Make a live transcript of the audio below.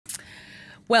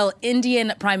Well,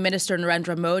 Indian Prime Minister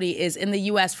Narendra Modi is in the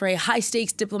U.S. for a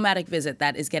high-stakes diplomatic visit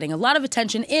that is getting a lot of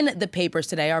attention in the papers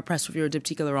today. Our press reviewer,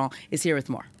 Dipti Laurent, is here with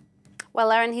more.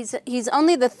 Well, Aaron, he's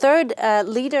only the third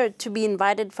leader to be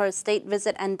invited for a state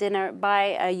visit and dinner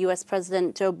by U.S.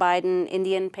 President Joe Biden.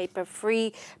 Indian paper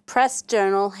Free Press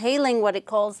Journal hailing what it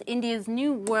calls India's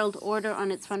new world order on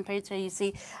its front page. So you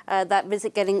see that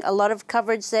visit getting a lot of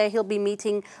coverage there. He'll be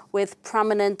meeting with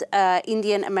prominent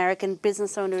Indian-American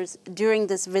business owners during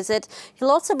this visit.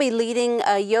 He'll also be leading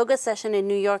a yoga session in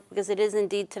New York because it is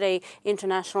indeed today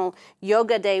International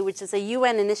Yoga Day, which is a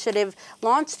UN initiative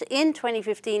launched in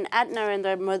 2015 at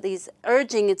Narendra Modi's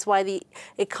urging. It's why The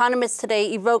Economist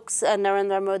today evokes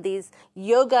Narendra Modi's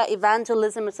yoga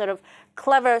evangelism, a sort of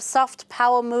clever soft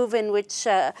power move in which,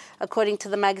 according to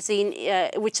the magazine,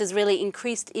 which has really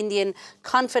increased Indian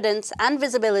confidence and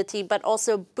visibility, but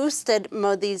also boosted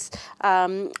Modi's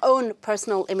own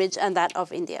personal image and that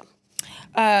of India.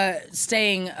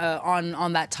 Staying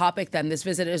on that topic, then, this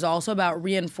visit is also about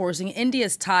reinforcing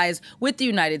India's ties with the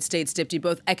United States, Dipti,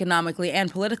 both economically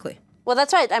and politically. Well,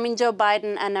 that's right. I mean, Joe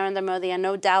Biden and Narendra Modi are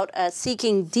no doubt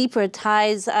seeking deeper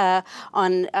ties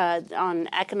on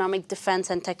economic, defense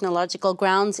and technological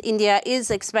grounds. India is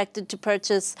expected to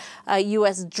purchase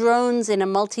U.S. drones in a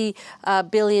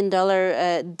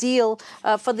multi-billion-dollar deal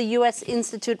for the U.S.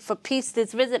 Institute for Peace.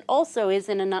 This visit also is,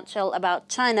 in a nutshell, about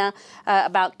China,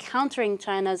 about countering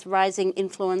China's rising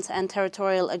influence and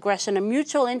territorial aggression, a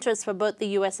mutual interest for both the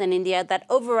U.S. and India that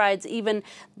overrides even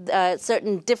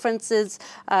certain differences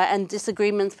and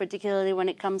disagreements, particularly when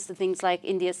it comes to things like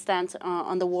India's stance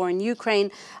on the war in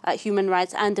Ukraine, human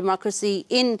rights and democracy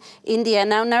in India.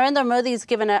 Now, Narendra Modi has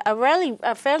given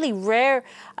a fairly rare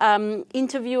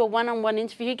interview, a one-on-one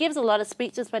interview. He gives a lot of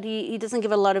speeches, but he doesn't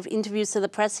give a lot of interviews to the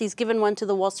press. He's given one to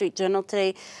the Wall Street Journal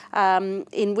today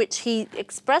in which he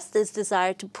expressed his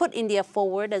desire to put India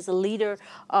forward as a leader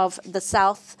of the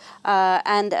South.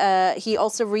 And he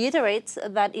also reiterates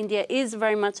that India is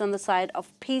very much on the side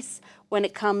of peace when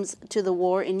it comes to the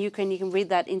war in Ukraine. You can read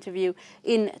that interview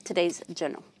in today's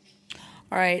journal.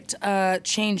 All right,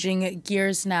 changing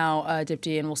gears now,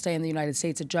 Dipti, and we'll stay in the United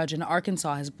States. A judge in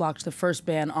Arkansas has blocked the first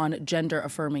ban on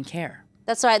gender-affirming care.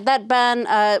 That's right. That ban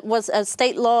was a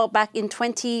state law back in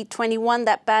 2021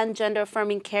 that banned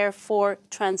gender-affirming care for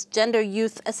transgender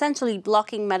youth, essentially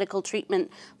blocking medical treatment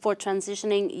for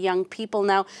transitioning young people.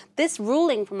 Now, this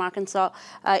ruling from Arkansas,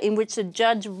 in which the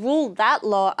judge ruled that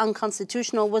law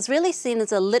unconstitutional, was really seen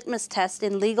as a litmus test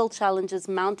in legal challenges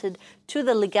mounted to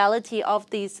the legality of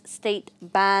these state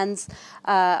bans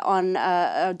on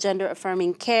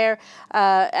gender-affirming care.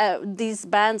 These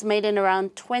bans made in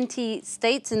around 20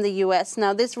 states in the U.S.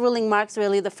 Now, this ruling marks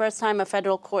really the first time a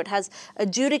federal court has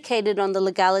adjudicated on the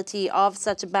legality of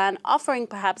such a ban, offering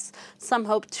perhaps some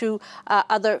hope to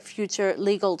other future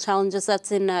legal challenges.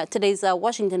 That's in today's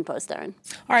Washington Post, Aaron.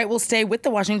 All right, we'll stay with the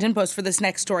Washington Post for this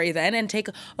next story then and take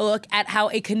a look at how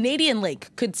a Canadian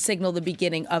lake could signal the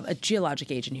beginning of a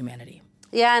geologic age in humanity.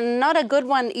 Yeah, and not a good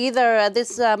one either.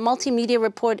 This multimedia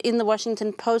report in the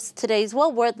Washington Post today is well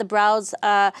worth the browse.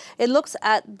 It looks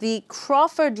at the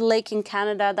Crawford Lake in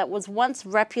Canada that was once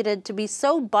reputed to be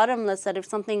so bottomless that if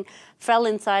something fell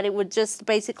inside, it would just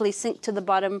basically sink to the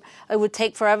bottom. It would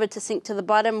take forever to sink to the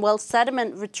bottom. Well,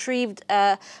 sediment retrieved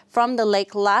from the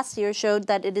lake last year showed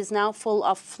that it is now full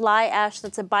of fly ash.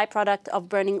 That's a byproduct of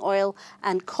burning oil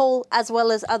and coal, as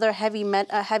well as other heavy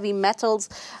metals.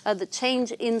 The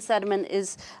change in sediment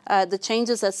the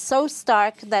changes are so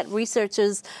stark that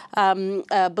researchers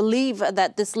believe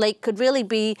that this lake could really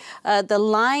be the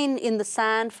line in the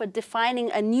sand for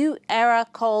defining a new era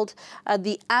called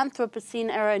the Anthropocene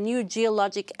era, a new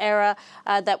geologic era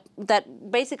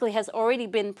that basically has already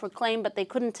been proclaimed, but they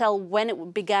couldn't tell when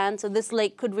it began. So this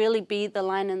lake could really be the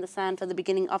line in the sand for the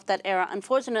beginning of that era.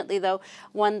 Unfortunately, though,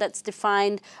 one that's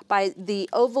defined by the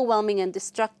overwhelming and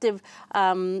destructive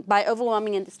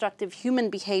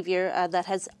human behavior that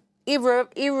has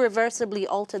irreversibly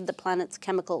altered the planet's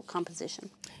chemical composition.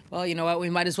 Well, you know what? We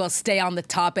might as well stay on the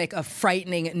topic of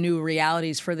frightening new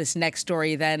realities for this next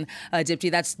story then,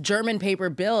 Dipti. That's German paper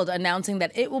Bild announcing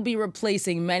that it will be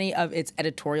replacing many of its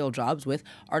editorial jobs with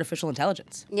artificial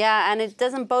intelligence. Yeah, and it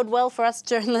doesn't bode well for us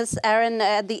journalists, Aaron.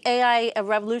 The AI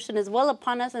revolution is well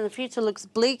upon us and the future looks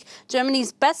bleak.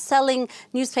 Germany's best-selling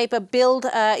newspaper Bild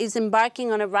is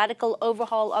embarking on a radical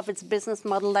overhaul of its business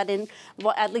model that,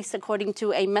 at least according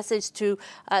to a message message to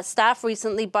staff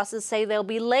recently. Bosses say they'll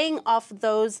be laying off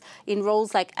those in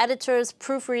roles like editors,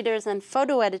 proofreaders, and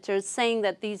photo editors, saying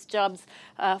that these jobs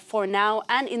for now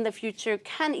and in the future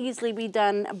can easily be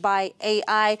done by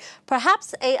AI.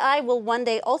 Perhaps AI will one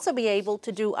day also be able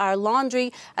to do our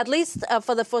laundry. At least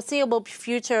for the foreseeable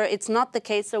future, it's not the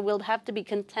case, so we'll have to be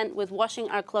content with washing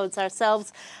our clothes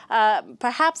ourselves.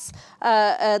 Perhaps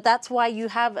that's why you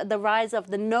have the rise of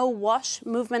the no-wash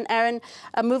movement, Aaron,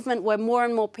 a movement where more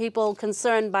and more people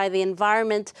concerned by the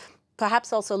environment,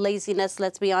 perhaps also laziness,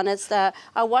 let's be honest, are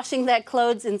washing their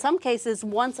clothes in some cases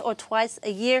once or twice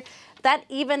a year. That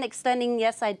even extending,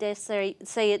 yes, I dare say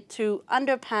it, to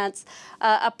underpants,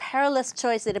 a perilous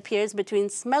choice, it appears, between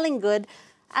smelling good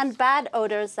and bad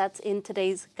odors. That's in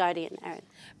today's Guardian, Aaron.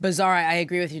 Bizarre. I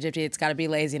agree with you, Dipti. It's got to be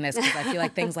laziness, because I feel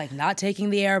like things like not taking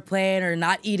the airplane or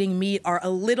not eating meat are a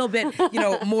little bit,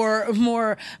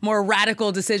 more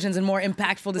radical decisions and more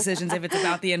impactful decisions if it's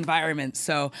about the environment.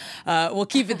 So we'll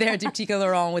keep it there. Dipti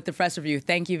Laurent with the Press Review.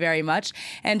 Thank you very much.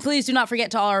 And please do not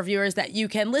forget to all our viewers that you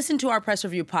can listen to our Press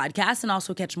Review podcast and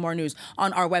also catch more news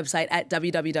on our website at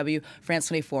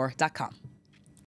www.france24.com.